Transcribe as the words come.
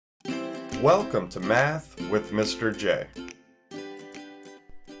Welcome to Math with Mr. J.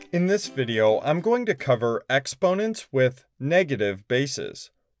 In this video, I'm going to cover exponents with negative bases.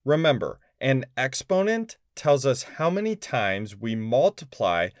 Remember, an exponent tells us how many times we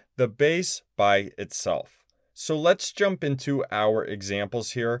multiply the base by itself. So let's jump into our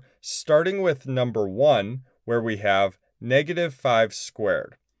examples here, starting with number 1, where we have negative 5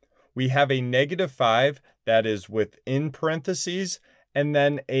 squared. We have a negative 5 that is within parentheses, and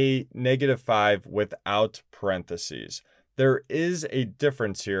then a negative 5 without parentheses. There is a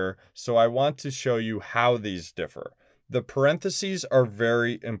difference here, so I want to show you how these differ. The parentheses are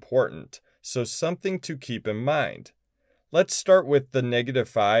very important, so something to keep in mind. Let's start with the negative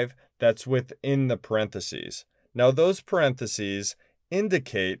 5 that's within the parentheses. Now those parentheses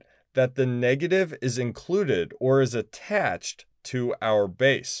indicate that the negative is included or is attached to our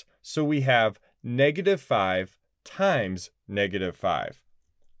base. So we have negative 5 times negative 5.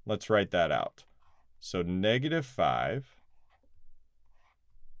 Let's write that out. So negative 5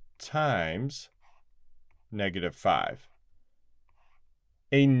 times negative 5.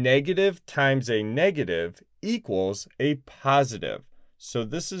 A negative times a negative equals a positive. So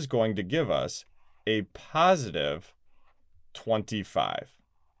this is going to give us a positive 25.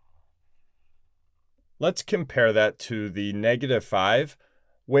 Let's compare that to the negative 5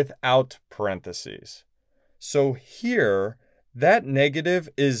 without parentheses. So here, that negative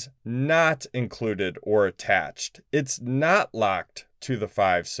is not included or attached. It's not locked to the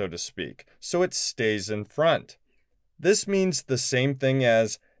 5, so to speak. So it stays in front. This means the same thing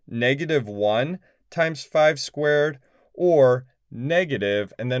as negative 1 times 5 squared, or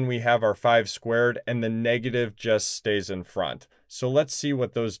negative, and then we have our 5 squared, and the negative just stays in front. So let's see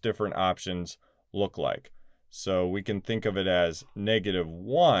what those different options look like. So we can think of it as negative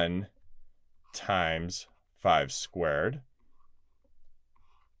 1 times 5 squared.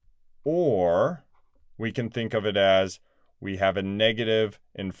 Or we can think of it as we have a negative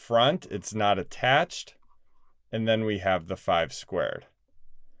in front, it's not attached, and then we have the 5 squared.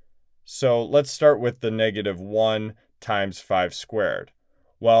 So let's start with the negative 1 times 5 squared.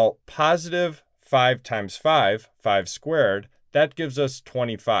 Well, positive 5 times 5, 5 squared, that gives us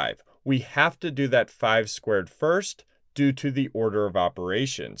 25. We have to do that 5 squared first due to the order of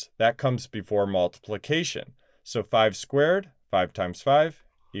operations. That comes before multiplication. So 5 squared, 5 times 5,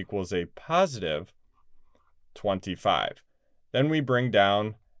 equals a positive 25. Then we bring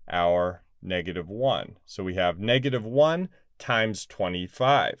down our negative 1. So we have negative 1 times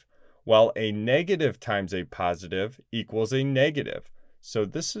 25. Well, a negative times a positive equals a negative. So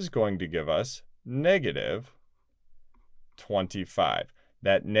this is going to give us negative 25.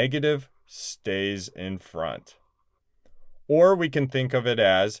 That negative stays in front. Or we can think of it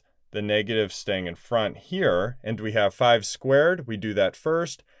as the negative staying in front here, and we have 5 squared, we do that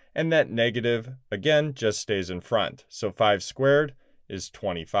first, and that negative, again, just stays in front. So 5 squared is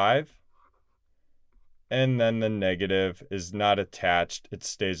 25, and then the negative is not attached, it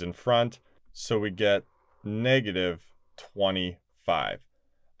stays in front, so we get negative 25.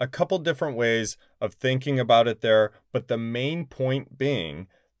 A couple different ways of thinking about it there, but the main point being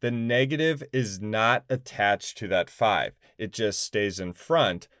the negative is not attached to that 5. It just stays in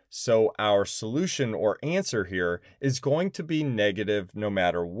front. So our solution or answer here is going to be negative no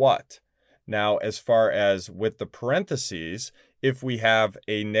matter what. Now, as far as with the parentheses, if we have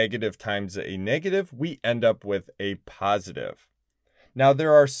a negative times a negative, we end up with a positive. Now,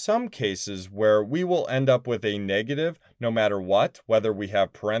 there are some cases where we will end up with a negative no matter what, whether we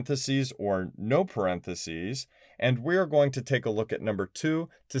have parentheses or no parentheses. And we're going to take a look at number 2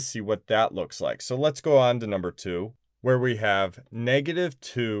 to see what that looks like. So let's go on to number 2, where we have negative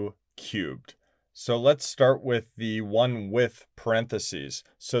 2 cubed. So let's start with the one with parentheses.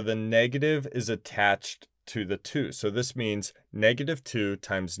 So the negative is attached to the 2. So this means negative 2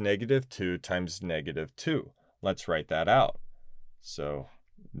 times negative 2 times negative 2. Let's write that out. So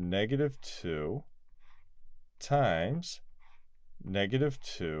negative 2 times negative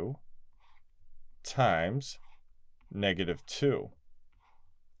 2 times negative 2.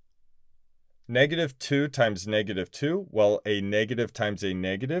 Negative 2 times negative 2, well, a negative times a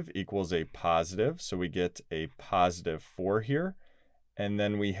negative equals a positive, so we get a positive 4 here. And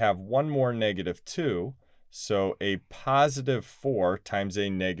then we have one more negative 2, so a positive 4 times a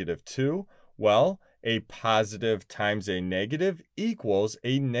negative 2, well, a positive times a negative equals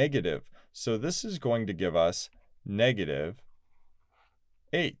a negative. So this is going to give us negative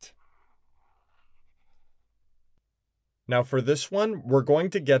 8. Now for this one, we're going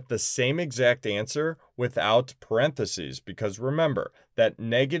to get the same exact answer without parentheses, because remember that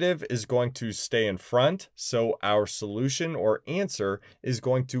negative is going to stay in front, so our solution or answer is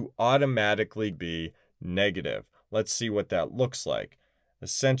going to automatically be negative. Let's see what that looks like.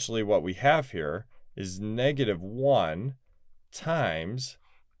 Essentially what we have here is -1 times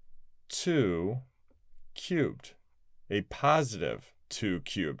 2 cubed, a positive 2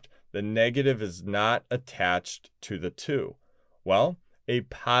 cubed. The negative is not attached to the 2. Well, a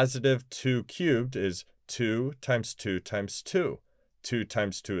positive 2 cubed is 2 times 2 times 2. 2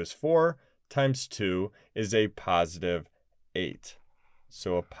 times 2 is 4, times 2 is a positive 8.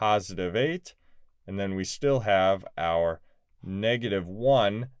 So a positive 8, and then we still have our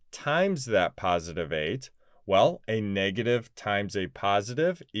 -1 times that positive 8. Well, a negative times a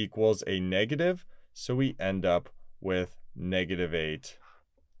positive equals a negative, so we end up with -8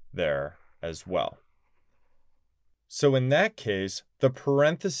 there as well. So in that case, the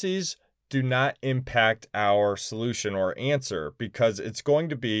parentheses do not impact our solution or answer because it's going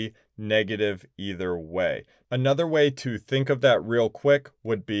to be negative either way. Another way to think of that real quick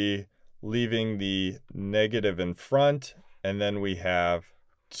would be leaving the negative in front, and then we have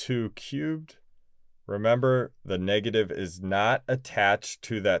 2 cubed. Remember, the negative is not attached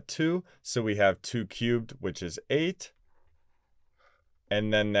to that 2, so we have 2 cubed, which is 8.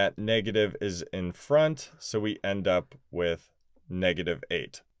 And then that negative is in front, so we end up with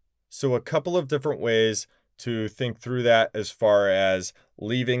 -8. So a couple of different ways to think through that as far as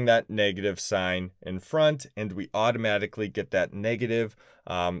leaving that negative sign in front, and we automatically get that negative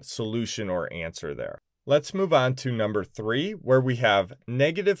solution or answer there. Let's move on to number 3, where we have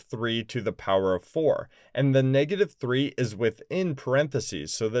 -3 to the power of 4. And the -3 is within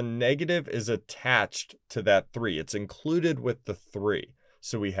parentheses, so the negative is attached to that 3. It's included with the 3.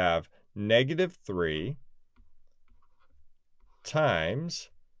 So we have -3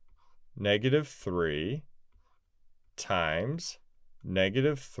 times -3 times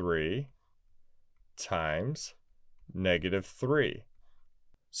 -3 times -3.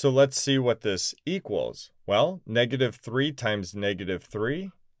 So let's see what this equals. Well, -3 times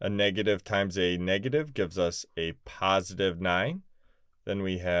 -3, a negative times a negative gives us a +9. Then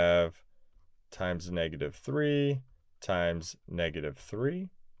we have times -3 times -3.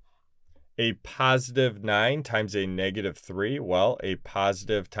 A +9 times a -3, well, a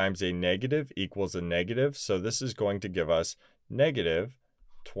positive times a negative equals a negative, so this is going to give us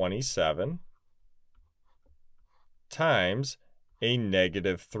 -27 times a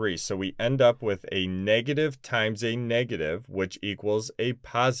 -3. So we end up with a negative times a negative, which equals a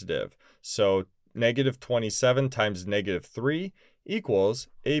positive. So -27 times -3 equals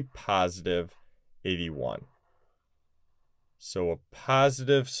a +81. So a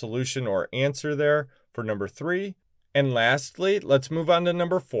positive solution or answer there for number 3. And lastly, let's move on to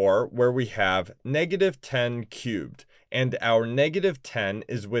number 4, where we have -10 cubed. And our -10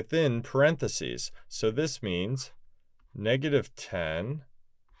 is within parentheses. So this means -10 times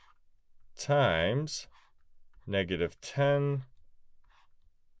 -10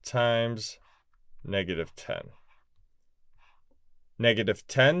 times -10.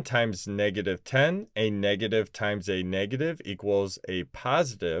 -10 times -10, a negative times a negative equals a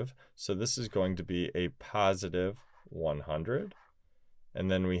positive. So this is going to be a +100. And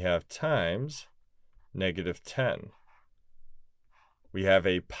then we have times -10. We have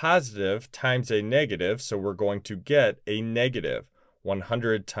a positive times a negative, so we're going to get a negative.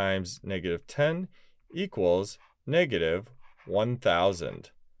 100 times -10 equals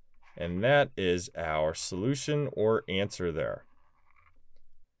 -1000. And that is our solution or answer there.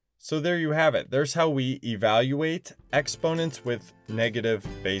 So there you have it. There's how we evaluate exponents with negative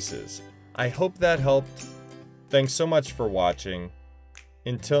bases. I hope that helped. Thanks so much for watching.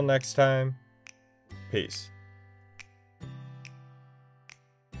 Until next time, peace.